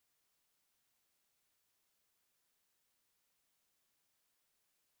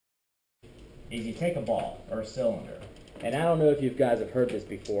is you take a ball or a cylinder, and I don't know if you guys have heard this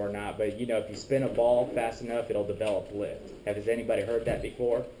before or not, but you know, if you spin a ball fast enough, it'll develop lift. Has anybody heard that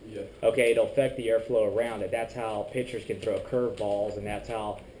before? Yeah. Okay, it'll affect the airflow around it. That's how pitchers can throw curve balls, and that's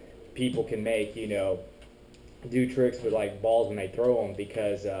how people can make, you know, do tricks with like balls when they throw them,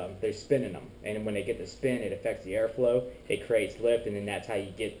 because they're spinning them, and when they get the spin, it affects the airflow, it creates lift, and then that's how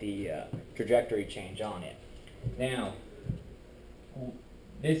you get the trajectory change on it. Now,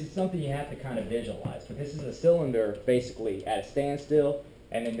 this is something you have to kind of visualize, but this is a cylinder basically at a standstill,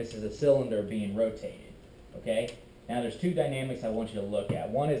 and then this is a cylinder being rotated, okay? Now there's two dynamics I want you to look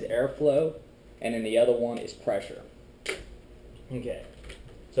at. One is airflow, and then the other one is pressure. Okay,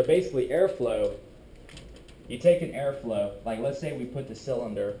 so basically airflow, you take an airflow, like let's say we put the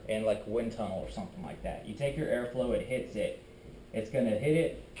cylinder in like a wind tunnel or something like that. You take your airflow, it hits it, it's going to hit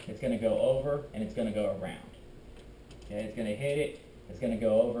it, it's going to go over, and it's going to go around. Okay, it's going to hit it, it's going to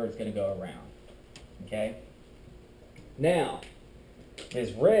go over, it's going to go around. Okay? Now,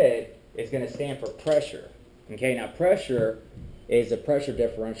 this red is going to stand for pressure. Okay, now pressure is a pressure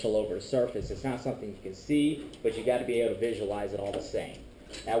differential over the surface. It's not something you can see, but you got to be able to visualize it all the same.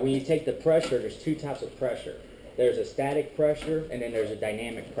 Now, when you take the pressure, there's two types of pressure. There's a static pressure, and then there's a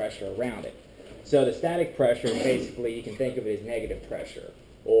dynamic pressure around it. So the static pressure, basically, you can think of it as negative pressure,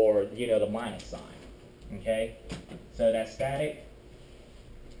 or, you know, the minus sign. Okay? So that's static,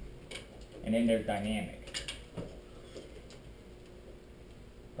 and then there's dynamic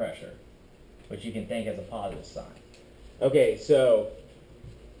pressure, which you can think as a positive sign. Okay, so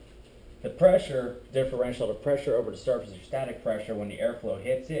the pressure differential, the pressure over the surface, or static pressure, when the airflow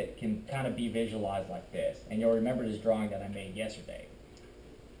hits it, can kind of be visualized like this. And you'll remember this drawing that I made yesterday.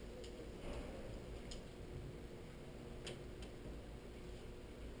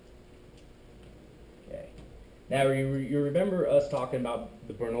 Okay. Now, you remember us talking about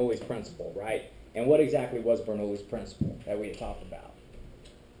the Bernoulli's principle, right? And what exactly was Bernoulli's principle that we had talked about?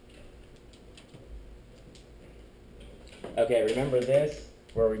 Okay, remember this?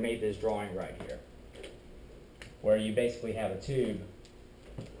 Where we made this drawing right here, where you basically have a tube.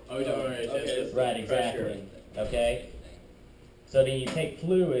 Oh, okay. Right, exactly. Okay? So then you take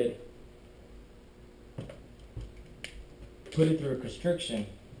fluid, put it through a constriction,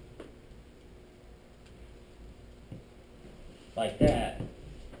 like that,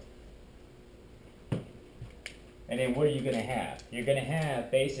 and then what are you going to have? You're going to have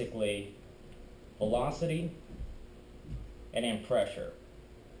basically velocity and then pressure.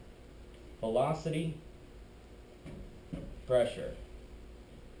 Velocity, pressure,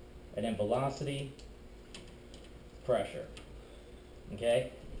 and then velocity, pressure.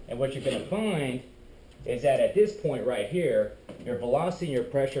 Okay? And what you're going to find is that at this point right here, your velocity and your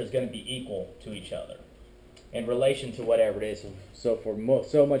pressure is going to be equal to each other in relation to whatever it is. So for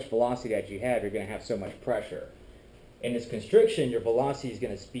so much velocity that you have, you're going to have so much pressure. In this constriction, your velocity is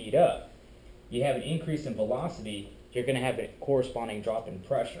going to speed up. You have an increase in velocity, you're going to have a corresponding drop in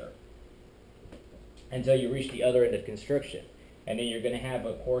pressure until you reach the other end of constriction. And then you're going to have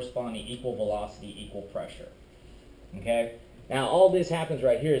a corresponding equal velocity, equal pressure. Okay? Now, all this happens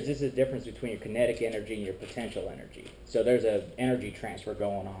right here is this is the difference between your kinetic energy and your potential energy. So there's an energy transfer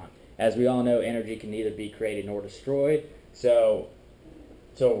going on. As we all know, energy can neither be created nor destroyed. So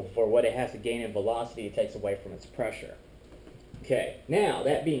for what it has to gain in velocity, it takes away from its pressure. Okay, now,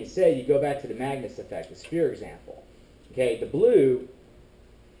 that being said, you go back to the Magnus Effect, the sphere example. Okay, the blue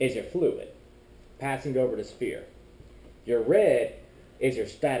is your fluid passing over the sphere. Your red is your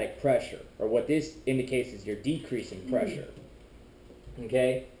static pressure, or what this indicates is your decrease in pressure.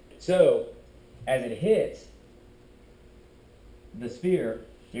 Okay, so as it hits the sphere,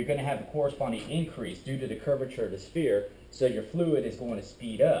 you're going to have a corresponding increase due to the curvature of the sphere, so your fluid is going to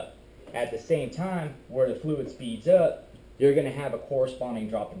speed up. At the same time, where the fluid speeds up, you're going to have a corresponding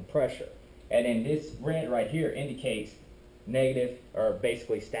drop in pressure. And then this red right here indicates negative, or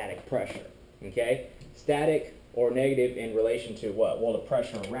basically static pressure. Okay? Static or negative in relation to what? Well, the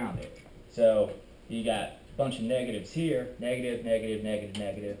pressure around it. So you got a bunch of negatives here. Negative, negative, negative,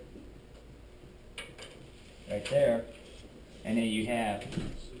 negative. Right there. And then you have...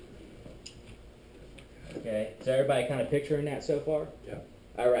 Okay? Is everybody kind of picturing that so far? Yeah.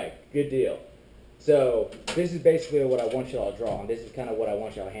 Alright, good deal. So this is basically what I want you all to draw, and this is kind of what I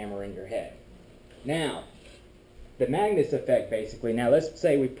want you all to hammer in your head. Now, the Magnus Effect basically, now let's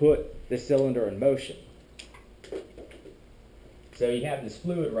say we put the cylinder in motion. So you have this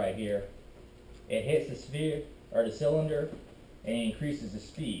fluid right here. It hits the sphere, or the cylinder, and it increases the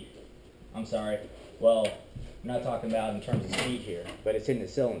speed. I'm sorry, well, I'm not talking about in terms of speed here, but it's in the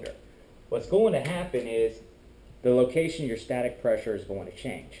cylinder. What's going to happen is the location of your static pressure is going to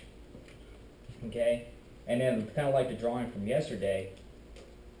change. Okay? And then, kind of like the drawing from yesterday,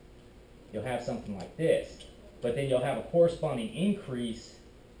 you'll have something like this. But then you'll have a corresponding increase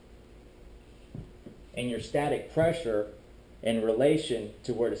in your static pressure in relation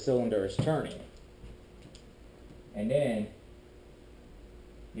to where the cylinder is turning. And then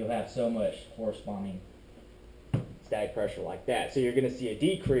you'll have so much corresponding static pressure like that. So you're going to see a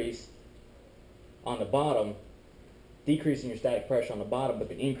decrease on the bottom, decrease in your static pressure on the bottom, but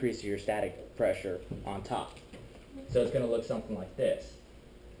an increase in your static pressure on top. So it's going to look something like this.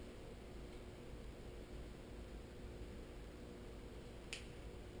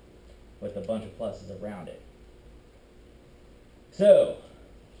 With a bunch of pluses around it. So,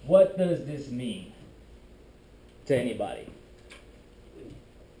 what does this mean to anybody?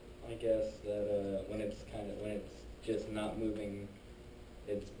 I guess that when it's just not moving,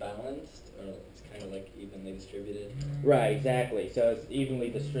 it's balanced, or it's kind of like evenly distributed. Right, exactly. So it's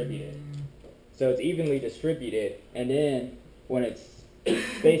evenly distributed. So it's evenly distributed, and then when it's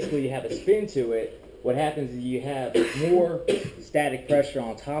basically you have a spin to it, what happens is you have more static pressure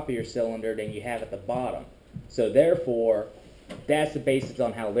on top of your cylinder than you have at the bottom. So therefore, that's the basis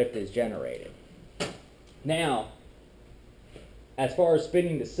on how lift is generated. Now, as far as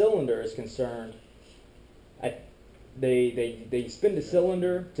spinning the cylinder is concerned, they spin the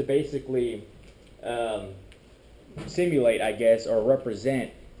cylinder to basically simulate, I guess, or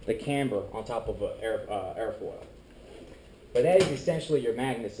represent the camber on top of an airfoil. But that is essentially your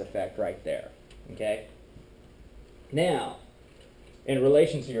Magnus effect right there. Okay? Now, in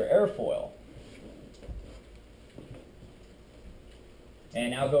relation to your airfoil,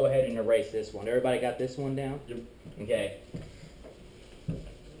 and I'll go ahead and erase this one. Everybody got this one down? Yep. Okay.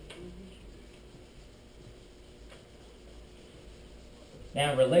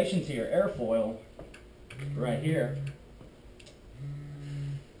 Now, in relation to your airfoil, right here,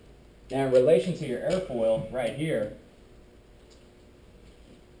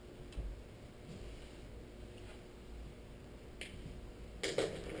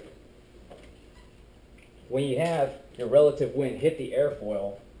 when you have your relative wind hit the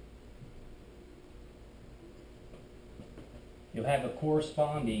airfoil, you'll have a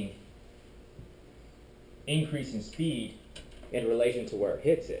corresponding increase in speed in relation to where it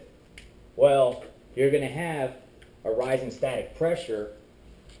hits it. Well, you're going to have a rise in static pressure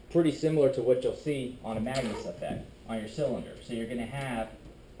pretty similar to what you'll see on a Magnus effect on your cylinder. So you're going to have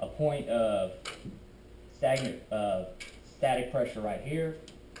a point of static pressure right here,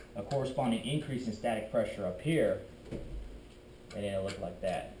 a corresponding increase in static pressure up here, and it'll look like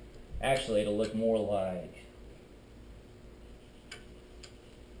that. Actually, it'll look more like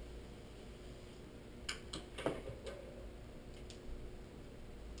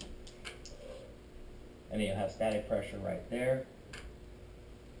and then you'll have static pressure right there,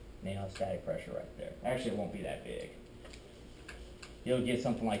 and then you'll have static pressure right there. Actually, it won't be that big. You'll get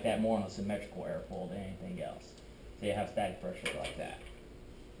something like that more on a symmetrical airfoil than anything else. So you have static pressure like that.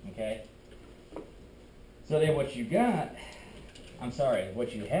 Okay? So then what you have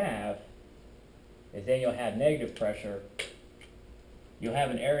is then you'll have negative pressure. You'll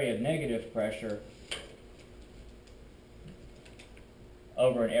have an area of negative pressure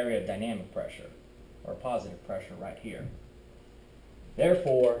over an area of dynamic pressure, or positive pressure right here.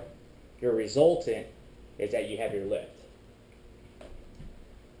 Therefore, your resultant is that you have your lift.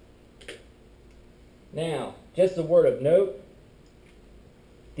 Now, just a word of note,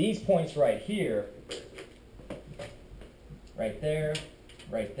 these points right here, right there,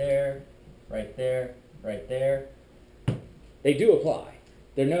 right there, right there, right there, they do apply.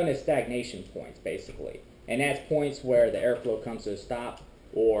 They're known as stagnation points, basically. And that's points where the airflow comes to a stop,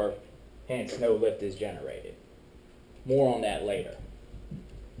 or hence no lift is generated. More on that later.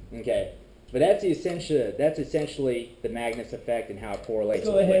 Okay, but that's essentially the Magnus effect and how it correlates.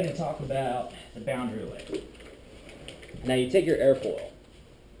 Let's go ahead and talk about the boundary layer. Now you take your airfoil.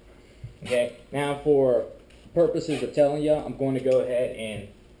 Okay, now for purposes of telling you, I'm going to go ahead and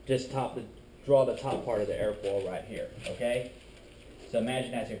just draw the top part of the airfoil right here. Okay, so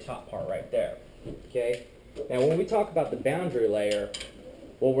imagine that's your top part right there. Okay, now when we talk about the boundary layer,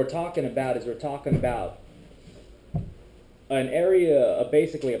 what we're talking about is an area,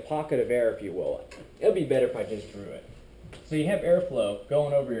 basically a pocket of air, if you will. It'll be better if I just drew it. So you have airflow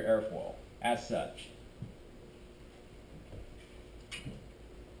going over your airfoil, as such.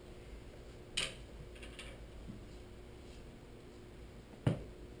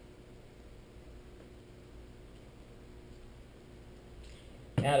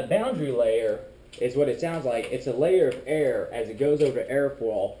 Now the boundary layer is what it sounds like. It's a layer of air as it goes over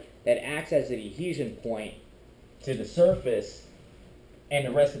airfoil that acts as an adhesion point to the surface and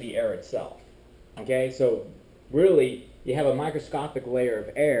the rest of the air itself. Okay, so really you have a microscopic layer of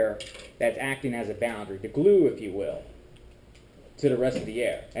air that's acting as a boundary, the glue, if you will, to the rest of the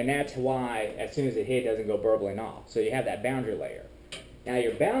air. And that's why as soon as it hits, it doesn't go burbling off. So you have that boundary layer. Now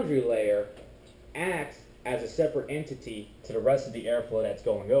your boundary layer acts as a separate entity to the rest of the airflow that's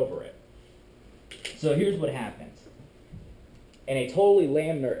going over it. So here's what happens. In a totally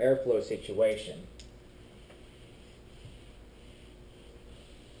laminar airflow situation,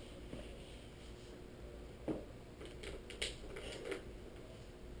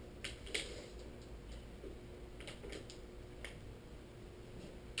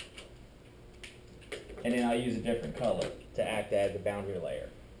 and then I'll use a different color to act as the boundary layer.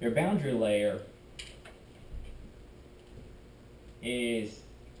 Your boundary layer is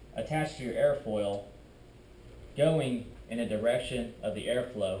attached to your airfoil going in the direction of the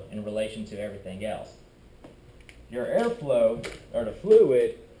airflow in relation to everything else. Your airflow, or the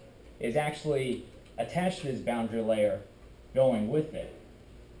fluid, is actually attached to this boundary layer going with it.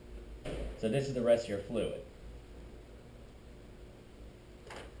 So this is the rest of your fluid.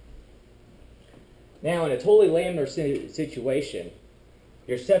 Now in a totally laminar situation,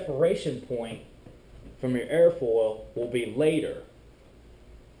 your separation point from your airfoil will be later,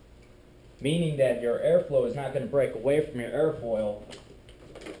 meaning that your airflow is not going to break away from your airfoil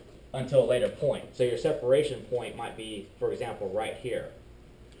until a later point. So your separation point might be, for example, right here.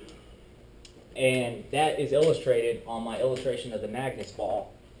 And that is illustrated on my illustration of the Magnus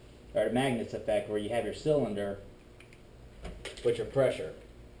ball, or the Magnus effect, where you have your cylinder with your pressure.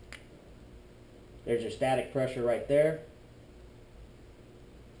 There's your static pressure right there.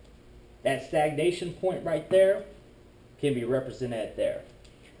 That stagnation point right there can be represented there.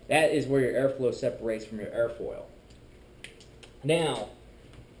 That is where your airflow separates from your airfoil. Now,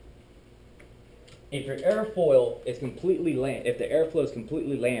 if your airfoil is completely if the airflow is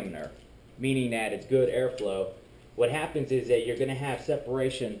completely laminar, meaning that it's good airflow, what happens is that you're going to have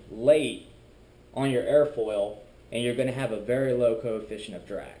separation late on your airfoil, and you're going to have a very low coefficient of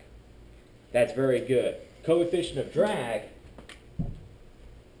drag. That's very good. Coefficient of drag,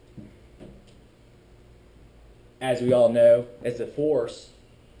 as we all know, is a force,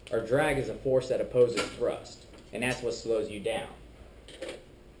 or drag is a force that opposes thrust, and that's what slows you down.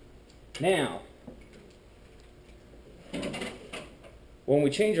 Now, when we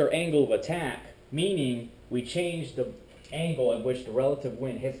change our angle of attack, meaning we change the angle at which the relative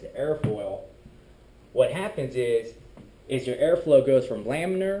wind hits the airfoil, what happens is your airflow goes from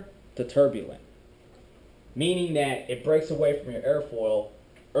laminar to turbulent, meaning that it breaks away from your airfoil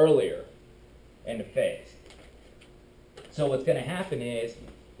earlier in the phase. So what's going to happen is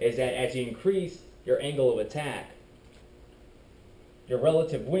that as you increase your angle of attack, your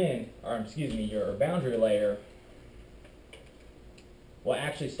relative wind, or excuse me, your boundary layer will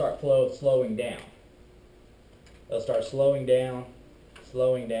actually start slowing down. It'll start slowing down,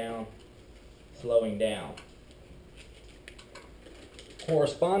 slowing down, slowing down.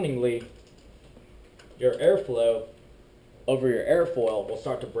 Correspondingly, your airflow over your airfoil will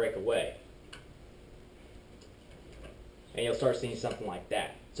start to break away. And you'll start seeing something like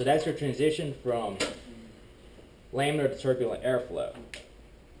that. So that's your transition from laminar to turbulent airflow.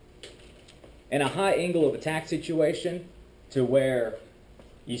 In a high angle of attack situation, to where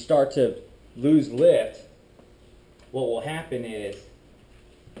you start to lose lift, what will happen is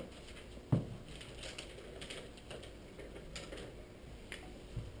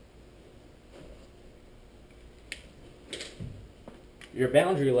your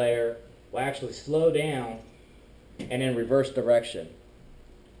boundary layer will actually slow down and then reverse direction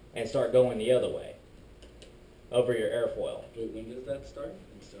and start going the other way over your airfoil. Wait, when does that start?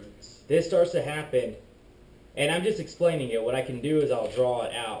 This starts to happen, and I'm just explaining it. What I can do is I'll draw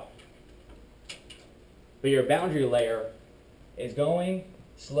it out. But your boundary layer is going,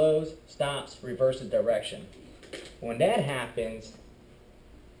 slows, stops, reverses direction. When that happens,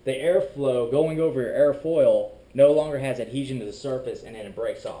 the airflow going over your airfoil no longer has adhesion to the surface, and then it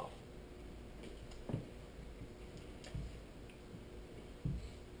breaks off.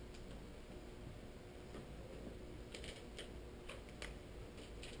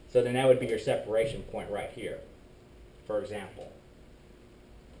 So then that would be your separation point right here, for example.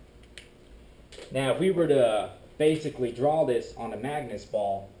 Now if we were to basically draw this on a Magnus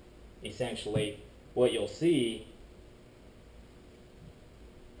ball, essentially what you'll see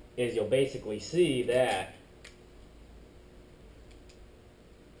is you'll basically see that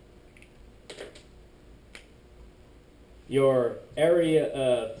your area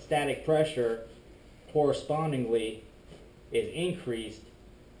of static pressure correspondingly is increased.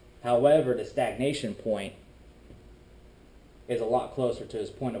 However, the stagnation point is a lot closer to its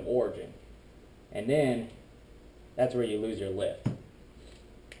point of origin. and then that's where you lose your lift.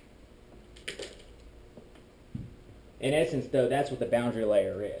 In essence, though, that's what the boundary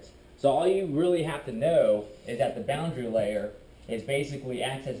layer is. So all you really have to know is that the boundary layer is basically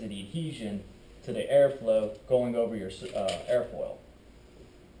acts as an adhesion to the airflow going over your airfoil.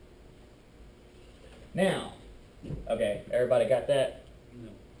 Now, okay, everybody got that? No.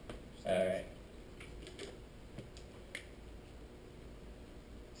 All right.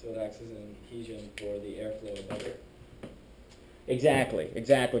 So it acts as an adhesion for the airflow above it. Exactly,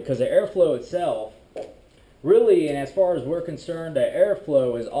 because the airflow itself, really, and as far as we're concerned, the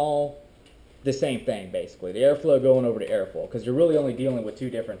airflow is all the same thing, basically. The airflow going over the airfoil, because you're really only dealing with two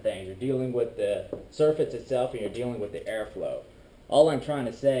different things. You're dealing with the surface itself, and you're dealing with the airflow. All I'm trying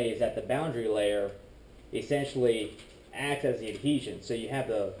to say is that the boundary layer essentially acts as the adhesion. So you have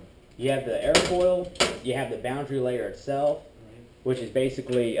the airfoil, you have the boundary layer itself, which is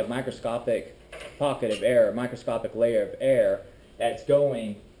basically a microscopic pocket of air, a microscopic layer of air that's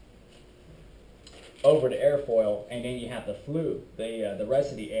going over the airfoil, and then you have the flue, the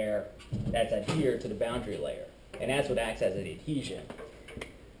rest of the air that's adhered to the boundary layer, and that's what acts as an adhesion.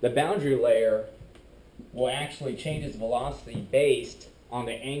 The boundary layer will actually change its velocity based on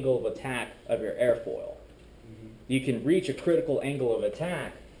the angle of attack of your airfoil. You can reach a critical angle of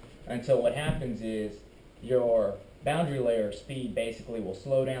attack until what happens is your boundary layer speed basically will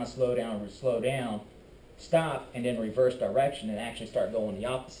slow down, stop, and then reverse direction and actually start going the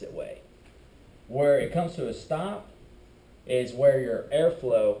opposite way. Where it comes to a stop is where your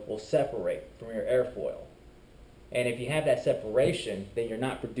airflow will separate from your airfoil. And if you have that separation, then you're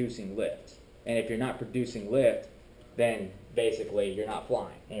not producing lift. And if you're not producing lift, then basically you're not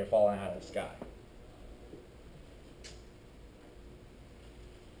flying and you're falling out of the sky.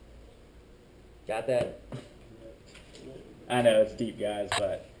 Got that? I know it's deep, guys,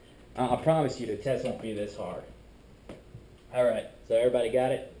 but I promise you the test won't be this hard. All right, so everybody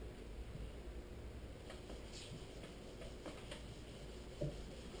got it?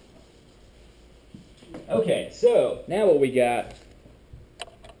 Okay, so now what we got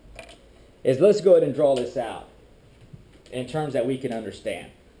is, let's go ahead and draw this out in terms that we can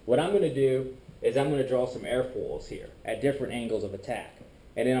understand. What I'm going to do is I'm going to draw some airfoils here at different angles of attack.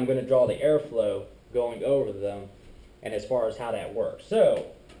 And then I'm going to draw the airflow going over them and as far as how that works. So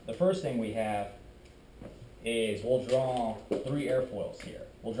the first thing we have is we'll draw 3 airfoils here.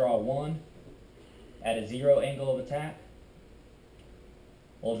 We'll draw one at a 0 angle of attack.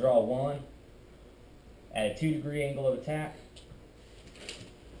 We'll draw one at a 2-degree angle of attack.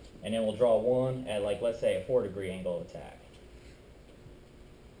 And then we'll draw one at, like, let's say a 4-degree angle of attack.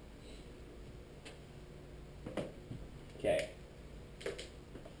 Okay.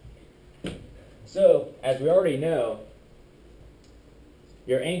 So, as we already know,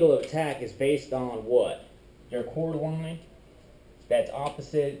 your angle of attack is based on what? Your chord line that's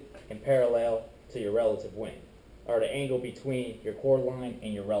opposite and parallel to your relative wind, or the angle between your chord line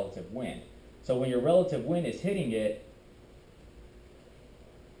and your relative wind. So when your relative wind is hitting it,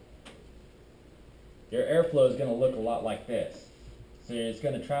 your airflow is going to look a lot like this. So it's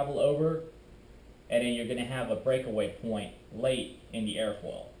going to travel over, and then you're going to have a breakaway point late in the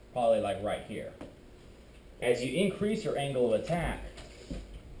airfoil, probably like right here. As you increase your angle of attack,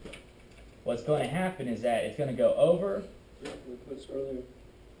 what's going to happen is that it's going to go over. Breakaway points earlier.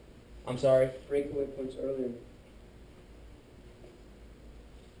 I'm sorry? Breakaway points earlier.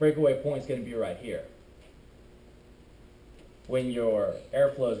 Breakaway point is going to be right here, when your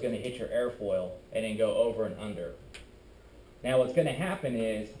airflow is going to hit your airfoil and then go over and under. Now what's going to happen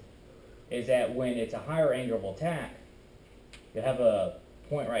is that when it's a higher angle of attack, you'll have a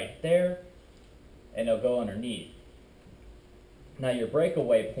point right there and it'll go underneath. Now your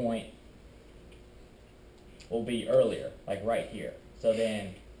breakaway point will be earlier, like right here. So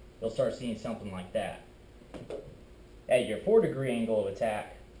then you'll start seeing something like that. At your 4-degree angle of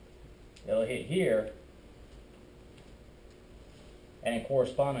attack, it'll hit here, and then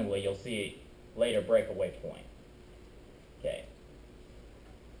correspondingly you'll see a later breakaway point. Okay.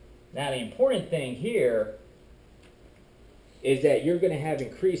 Now the important thing here is that you're going to have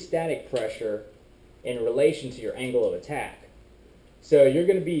increased static pressure in relation to your angle of attack. So you're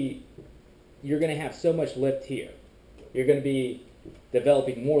going to have so much lift here. You're going to be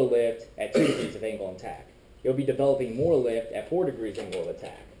developing more lift at 2 degrees of angle of attack. You'll be developing more lift at 4 degrees angle of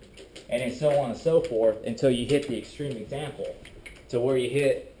attack. And then so on and so forth until you hit the extreme example, to where you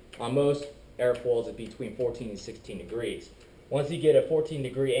hit, on most airfoils, at between 14 and 16 degrees. Once you get a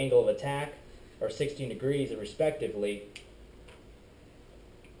 14-degree angle of attack, or 16 degrees respectively,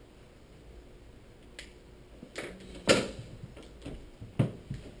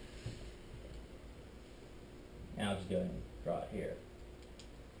 draw it here.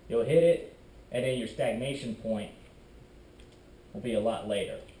 You'll hit it, and then your stagnation point will be a lot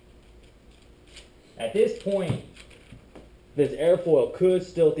later. At this point, this airfoil could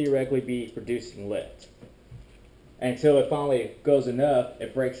still theoretically be producing lift. Until it finally goes enough,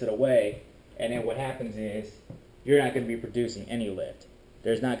 it breaks it away, and then what happens is you're not going to be producing any lift.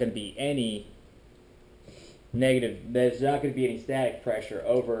 There's not going to be any there's not going to be any static pressure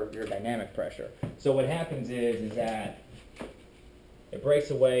over your dynamic pressure. So what happens is that it breaks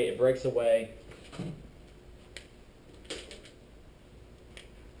away,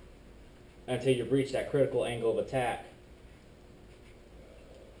 until you reach that critical angle of attack.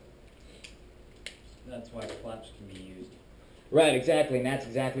 That's why flaps can be used. Right, exactly, and that's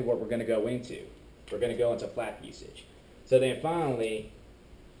exactly what we're going to go into. We're going to go into flap usage. So then finally,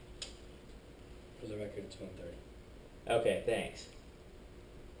 For the record, it's 1:30. okay, thanks.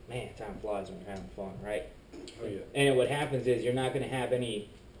 Man, time flies when you're having fun, right? Oh yeah. And what happens is you're not going to have any,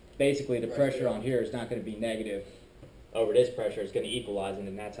 basically the pressure on here is not going to be negative over this pressure. It's going to equalize it,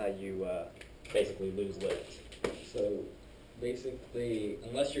 and that's how you basically lose lift. So basically,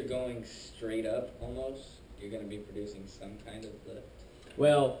 unless you're going straight up almost, you're going to be producing some kind of lift.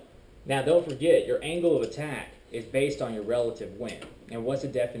 Well, now don't forget, your angle of attack is based on your relative wind. And what's the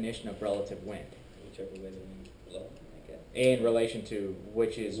definition of relative wind? Whichever way the wind's blowing, I guess. In relation to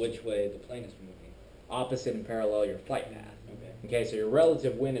which way the plane is moving. opposite and parallel your flight path. Okay. Okay, so your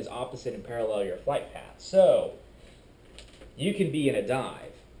relative wind is opposite and parallel your flight path. So you can be in a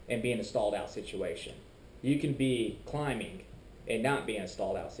dive and be in a stalled out situation. You can be climbing and not be in a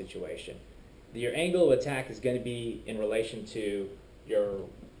stalled out situation. Your angle of attack is going to be in relation to your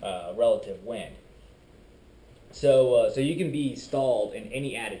relative wind. So you can be stalled in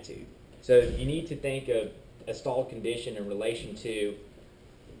any attitude. So you need to think of a stalled condition in relation to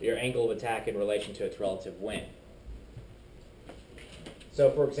your angle of attack in relation to its relative wind.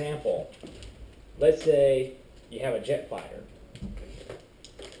 So for example, let's say you have a jet fighter.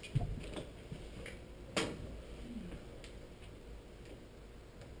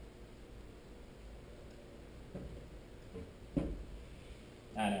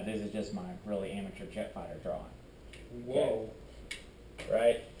 I know, this is just my really amateur jet fighter drawing. Whoa.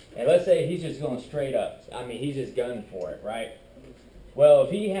 Right? And let's say he's just going straight up. I mean, he's just gunning for it, right? Well,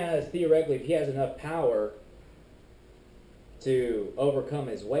 if he has, theoretically, if he has enough power to overcome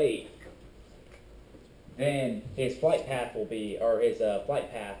his weight, then his flight path will be, or his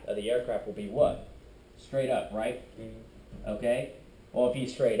flight path of the aircraft will be what? Straight up, right? Mm-hmm. Okay? Well, if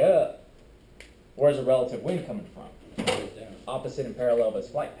he's straight up, where's the relative wind coming from? Right down. Opposite and parallel of his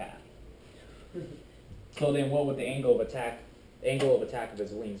flight path. So then what would the angle of attack of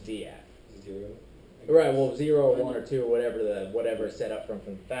his wings be at? 0. Right, well 0 or 1 or 2 or whatever is set up from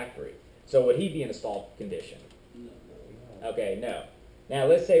the factory. So would he be in a stalled condition? No. Okay, no. Now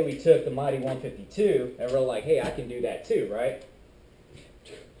let's say we took the mighty 152 and we're like, hey, I can do that too, right?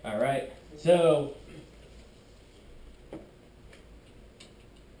 Alright, so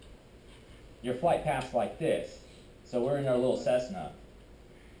your flight path's like this. So we're in our little Cessna.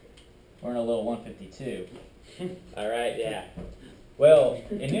 We're in a little 152. Alright, yeah. Well,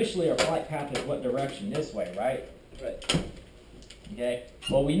 initially our flight path is what direction? This way, right? Right. Okay.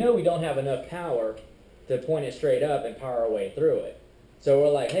 Well, we know we don't have enough power to point it straight up and power our way through it. So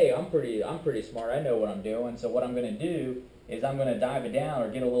we're like, hey, I'm pretty smart. I know what I'm doing. So what I'm going to do is I'm going to dive it down or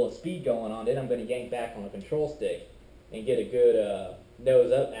get a little speed going on. Then I'm going to yank back on the control stick and get a good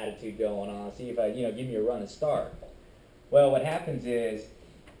nose up attitude going on. See if I, give me a run and start. Well, what happens is,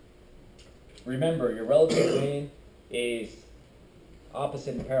 remember, your relative wind is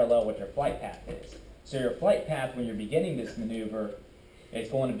opposite and parallel what your flight path is. So your flight path when you're beginning this maneuver is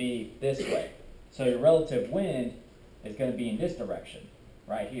going to be this way. So your relative wind is going to be in this direction,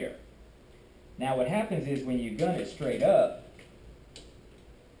 right here. Now what happens is when you gun it straight up,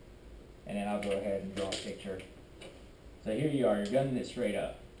 and then I'll go ahead and draw a picture. So here you are, you're gunning it straight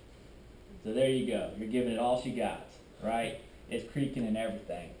up. So there you go, you're giving it all she got, right? It's creaking and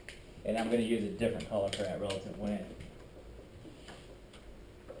everything. And I'm going to use a different color for that relative wind.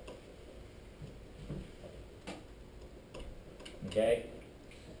 Okay?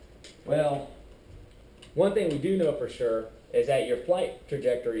 Well, one thing we do know for sure is that your flight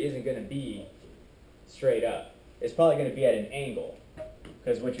trajectory isn't going to be straight up. It's probably going to be at an angle.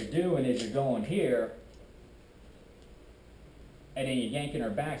 Because what you're doing is you're going here, and then you're yanking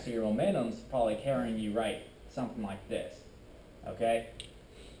her back, so your momentum's probably carrying you right, something like this. Okay?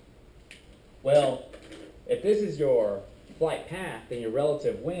 Well, if this is your flight path, then your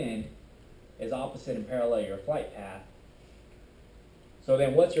relative wind is opposite and parallel your flight path. So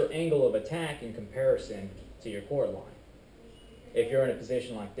then what's your angle of attack in comparison to your chord line? if you're in a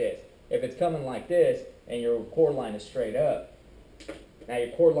position like this. If it's coming like this and your cord line is straight up, now your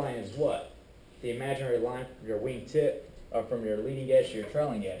cord line is what? The imaginary line from your wing tip or from your leading edge to your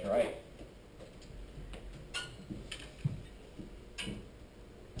trailing edge, right?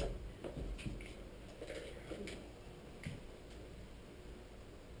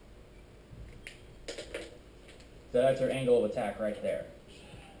 So that's our angle of attack right there.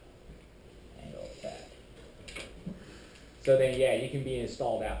 Angle of attack. So then, yeah, you can be in a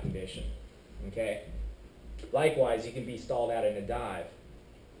stalled out condition, okay? Likewise, you can be stalled out in a dive.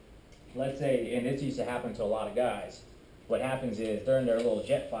 Let's say, and this used to happen to a lot of guys, what happens is they're in their little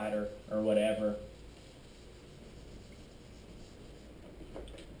jet fighter or whatever.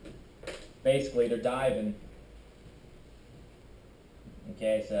 Basically, they're diving.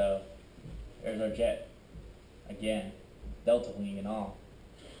 Okay, so there's our jet. Again, delta wing and all.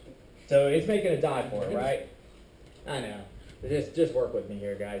 So it's making a dive for it, right? I know. Just work with me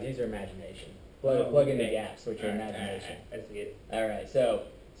here, guys. Use your imagination. Plug in the gaps with your imagination. I see it. All right. So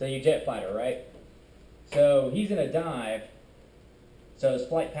you jet fighter, right? So he's in a dive. So his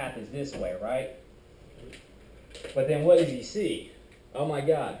flight path is this way, right? But then what does he see? Oh my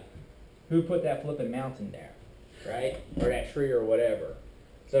God! Who put that flipping mountain there, right? Or that tree or whatever.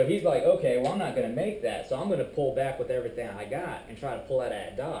 So he's like, okay, well, I'm not going to make that, so I'm going to pull back with everything I got and try to pull out of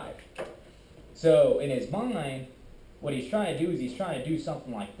that dive. So in his mind, what he's trying to do is he's trying to do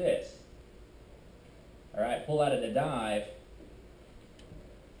something like this. All right, pull out of the dive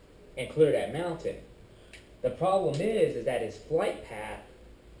and clear that mountain. The problem is that his flight path,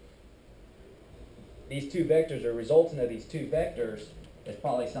 these two vectors, or resultant of these two vectors, is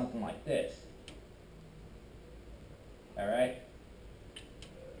probably something like this. All right?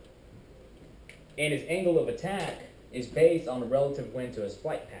 And his angle of attack is based on the relative wind to his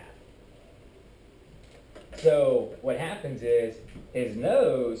flight path. So what happens is his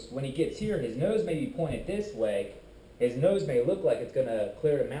nose, when he gets here, his nose may be pointed this way. His nose may look like it's going to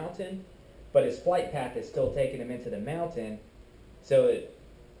clear the mountain, but his flight path is still taking him into the mountain. So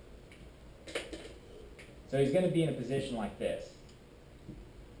he's going to be in a position like this.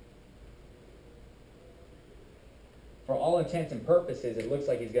 For all intents and purposes, it looks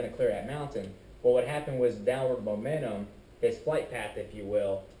like he's going to clear that mountain. Well, what happened was downward momentum, his flight path, if you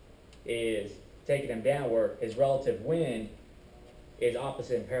will, is taking him downward. His relative wind is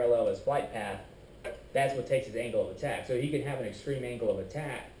opposite and parallel his flight path. That's what takes his angle of attack. So he can have an extreme angle of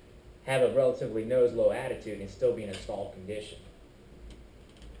attack, have a relatively nose-low attitude, and still be in a stalled condition.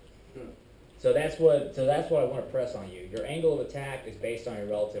 So that's what I want to press on you. Your angle of attack is based on your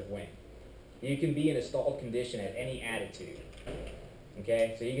relative wind. You can be in a stalled condition at any attitude.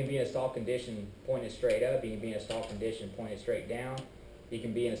 Okay, so you can be in a stall condition pointed straight up. You can be in a stall condition pointed straight down. You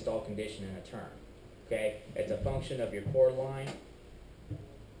can be in a stall condition in a turn. Okay, it's a function of your cord line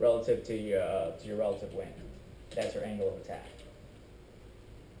relative to your relative wind. That's your angle of attack.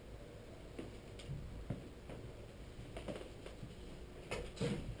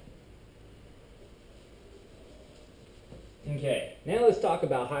 Okay, now let's talk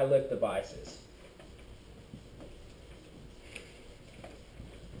about high lift devices.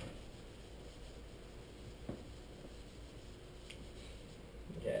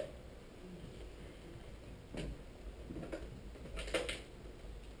 Okay.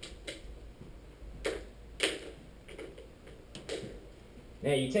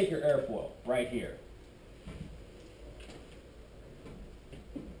 Now you take your airfoil right here.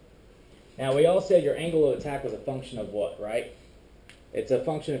 Now we all said your angle of attack was a function of what, right? It's a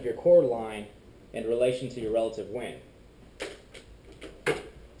function of your cord line in relation to your relative wind.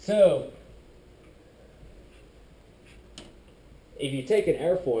 So, if you take an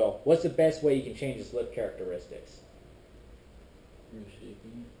airfoil, what's the best way you can change its lift characteristics?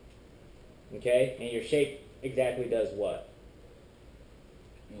 Reshaping. Okay, and your shape exactly does what?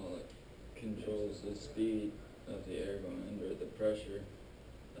 Well, it controls the speed of the air going under the pressure,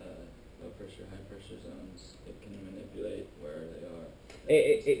 low pressure, high pressure zones. It can manipulate where they are.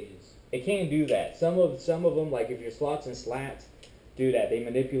 It can do that. Some of them, like if your slots and slats, do that. They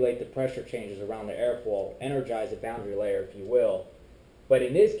manipulate the pressure changes around the airfoil, energize the boundary layer, if you will. But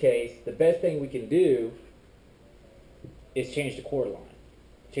in this case, the best thing we can do is change the cord line,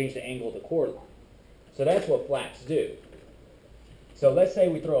 change the angle of the cord line. So that's what flaps do. So let's say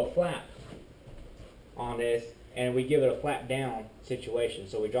we throw a flap on this and we give it a flap down situation.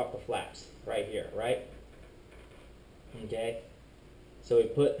 So we drop the flaps right here, right? Okay? So we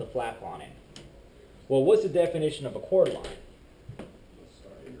put the flap on it. Well, what's the definition of a cord line?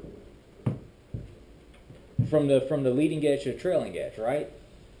 From the leading edge to the trailing edge, right?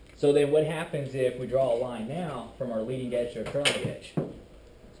 So then what happens if we draw a line now from our leading edge to our trailing edge?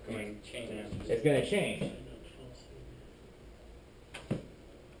 It's going to change. It's going to change.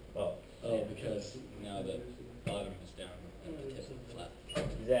 Oh, Oh, because now the bottom is down and the tip is flat.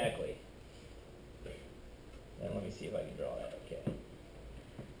 exactly. And let me see if I can draw that. Okay.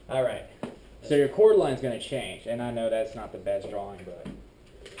 All right. So your chord line's going to change, and I know that's not the best drawing, but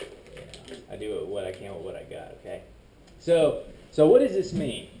you know, I do what I can with what I got. Okay. So what does this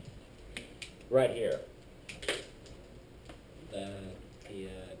mean? Right here. The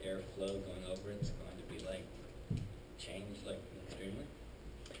airflow going over it's going to be like changed like extremely.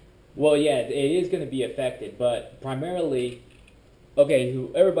 Well, yeah, it is going to be affected, but primarily, okay,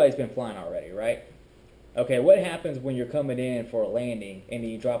 everybody's been flying already, right? Okay, what happens when you're coming in for a landing and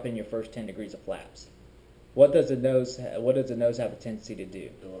you drop in your first 10 degrees of flaps? What does the nose have a tendency to do?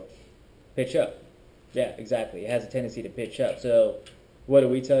 Pitch up. Yeah, exactly. It has a tendency to pitch up. So what do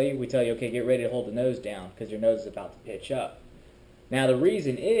we tell you? We tell you, okay, get ready to hold the nose down because your nose is about to pitch up. Now the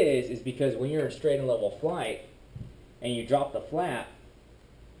reason is because when you're in straight and level flight and you drop the flap,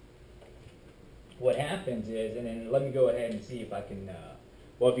 what happens is, and then let me go ahead and see if I can,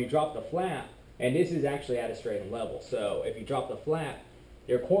 well, if you drop the flap, and this is actually at a straight and level, so if you drop the flap,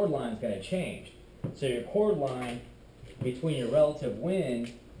 your chord line is going to change. So your chord line between your relative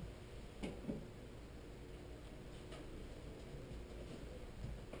wind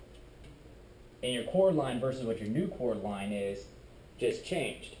and your chord line versus what your new chord line is just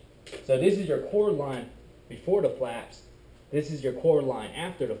changed. So this is your chord line before the flaps. This is your chord line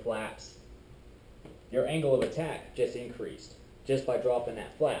after the flaps. Your angle of attack just increased just by dropping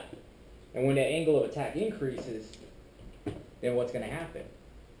that flap. And when that angle of attack increases, then what's going to happen?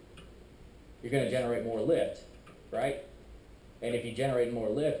 You're going to generate more lift, right? And if you generate more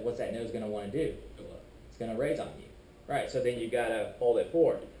lift, what's that nose going to want to do? It's going to raise on you. Right, so then you got to hold it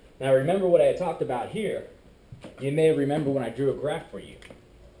forward. Now remember what I talked about here. You may remember when I drew a graph for you.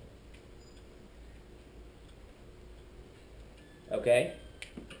 Okay?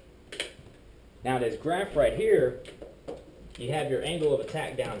 Now this graph right here, you have your angle of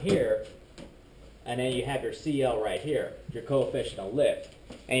attack down here, and then you have your CL right here, your coefficient of lift.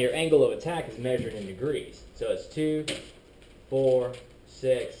 And your angle of attack is measured in degrees. So it's 2, 4,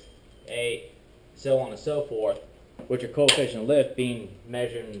 6, 8, so on and so forth, with your coefficient of lift being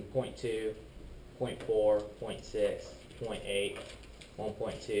measured in 0.2, 0.4, 0.6, 0.8,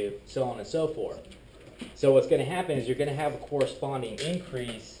 1.2, so on and so forth. So what's going to happen is you're going to have a corresponding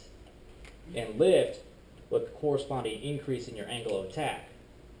increase in lift with a corresponding increase in your angle of attack.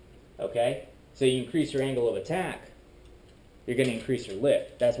 Okay? So you increase your angle of attack, you're going to increase your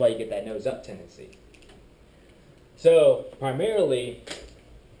lift. That's why you get that nose up tendency. So primarily,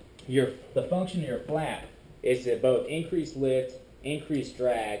 the function of your flap is to both increase lift, increase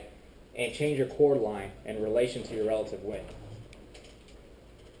drag, and change your chord line in relation to your relative wind.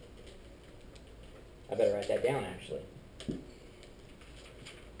 I better write that down actually.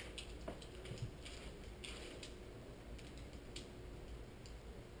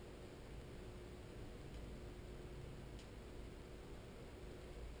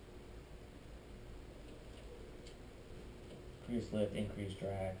 Increase lift, increase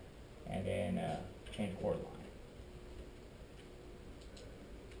drag, and then change chord line.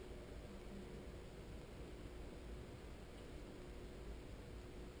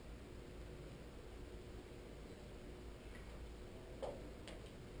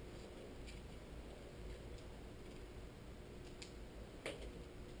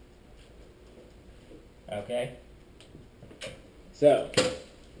 Okay? So,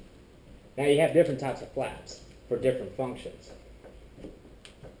 now you have different types of flaps for different functions.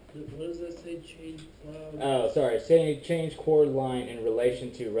 What does that say, change cloud? Oh, sorry, change chord line in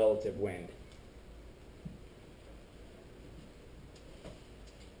relation to relative wind.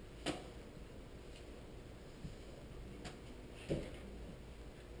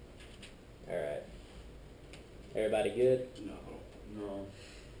 Alright. Everybody good? No.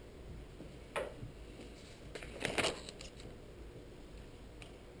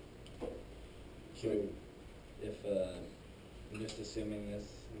 So if I'm just assuming this,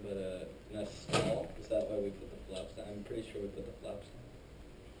 but in a stall, is that why we put the flaps down? I'm pretty sure we put the flaps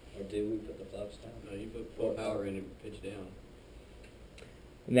down. Or did we put the flaps down? No, you put full power in and pitch down.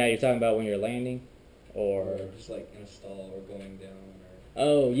 Now you're talking about when you're landing? Or just like in a stall or going down or...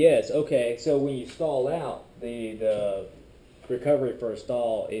 oh, yes, okay. So when you stall out, the recovery for a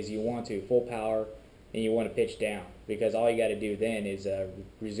stall is you want to full power and you want to pitch down, because all you got to do then is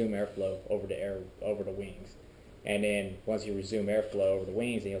resume airflow over the wings. And then once you resume airflow over the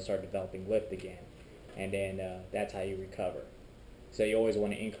wings, then you'll start developing lift again. And then that's how you recover. So you always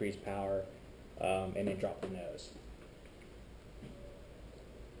want to increase power and then drop the nose.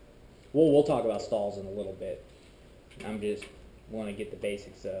 We'll talk about stalls in a little bit. I'm just want to get the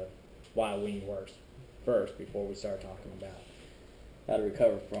basics of why a wing works first before we start talking about how to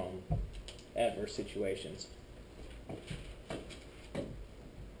recover from adverse situations.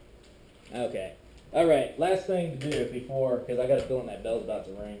 Okay. All right. Last thing to do before, because I got a feeling that bell's about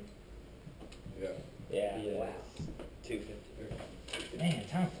to ring. Yeah. Yeah. Yeah. Wow. 250. Man,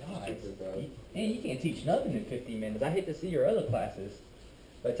 time flies. Super fast. Man, you can't teach nothing in 15 minutes. I hate to see your other classes.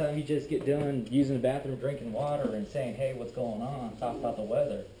 By the time you just get done using the bathroom, drinking water, and saying, hey, what's going on, talk about the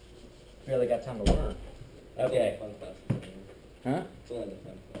weather, barely got time to learn. Okay. Fun class. Huh? It's only the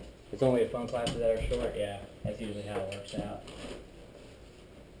fun class. It's only a fun classes that are short? Yeah, that's usually how it works out.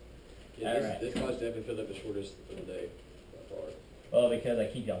 Yeah, Alright. this class definitely feels like the shortest of the day, by far. Well, because I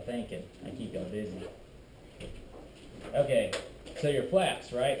keep y'all thinking. I keep y'all busy. Okay, so your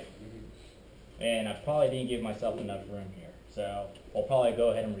flaps, right? And I probably didn't give myself enough room here. So we'll probably go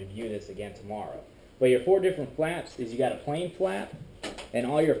ahead and review this again tomorrow. But your 4 different flaps is you got a plain flap, and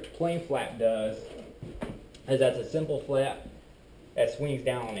all your plain flap does is that's a simple flap that swings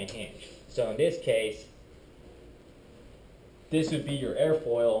down on a hinge. So in this case, this would be your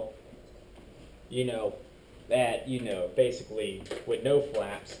airfoil, that, basically with no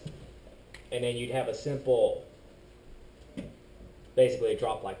flaps. And then you'd have a simple, basically a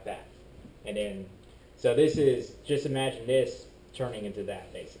drop like that. And then, so this is, just imagine this turning into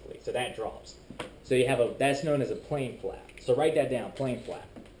that, basically. So that drops. So you have that's known as a plain flap. So write that down, plain flap.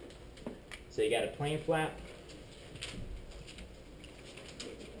 So you got a plain flap.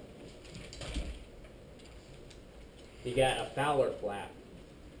 You got a Fowler flap.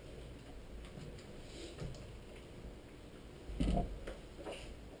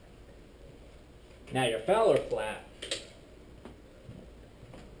 Now your Fowler flap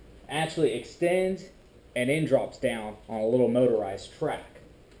actually extends and then drops down on a little motorized track.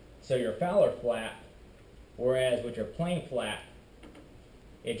 So your Fowler flap, whereas with your plain flap,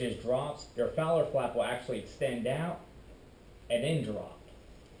 it just drops, your Fowler flap will actually extend out and then drop.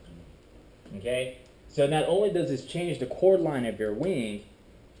 Okay? So not only does this change the chord line of your wing,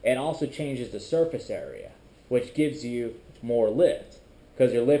 it also changes the surface area, which gives you more lift,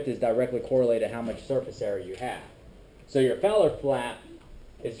 because your lift is directly correlated to how much surface area you have. So your Fowler flap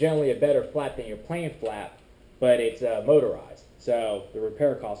is generally a better flap than your plain flap, but it's motorized, so the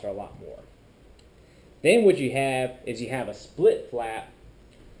repair costs are a lot more. Then what you have is you have a split flap,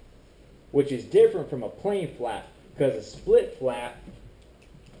 which is different from a plain flap, because a split flap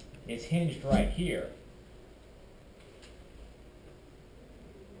is hinged right here.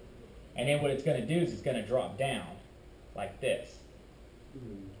 And then what it's going to do is it's going to drop down like this.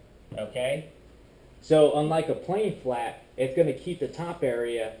 Okay? So unlike a plain flap, it's going to keep the top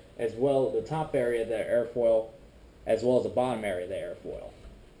area as well, the top area of the airfoil, as well as the bottom area of the airfoil.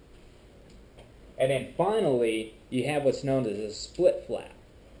 And then finally, you have what's known as a split flap.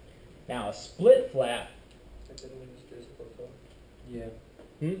 Now a split flap, Didn't we just do split flap? Yeah.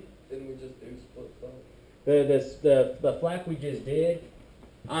 Didn't we just do split flap? the flap we just did,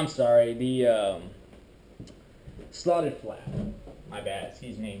 I'm sorry, the slotted flap. My bad,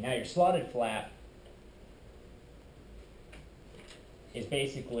 excuse me. Now your slotted flap is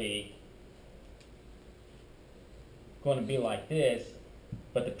basically going to be like this,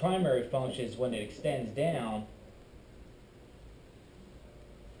 but the primary function is when it extends down,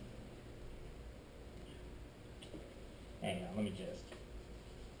 hang on, let me just,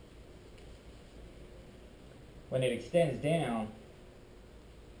 when it extends down,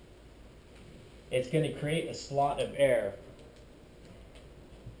 it's going to create a slot of air.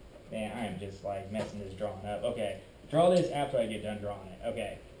 Man, I am just like messing this drawing up. Okay, draw this after I get done drawing it.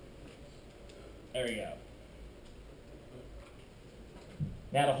 Okay, there we go.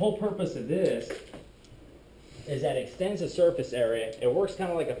 Now the whole purpose of this is that it extends the surface area. It works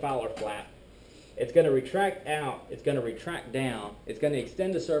kind of like a Fowler flap. It's going to retract out, it's going to retract down, it's going to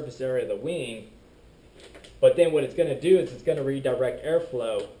extend the surface area of the wing, but then what it's going to do is it's going to redirect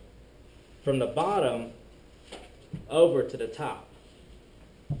airflow from the bottom over to the top.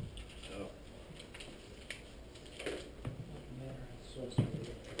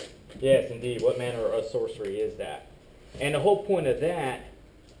 Yes, indeed. What manner of sorcery is that? And the whole point of that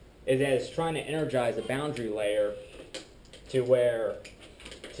is that it's trying to energize a boundary layer to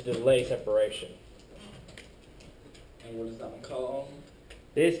delay separation. And what is that one called?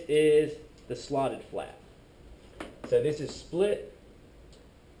 This is the slotted flap. So this is split,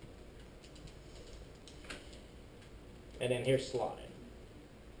 and then here's slotted.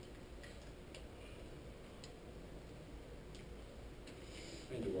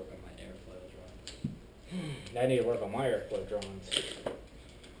 I need to work on my airfoil drawing. I need to work on my airflow drawings.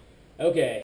 Okay.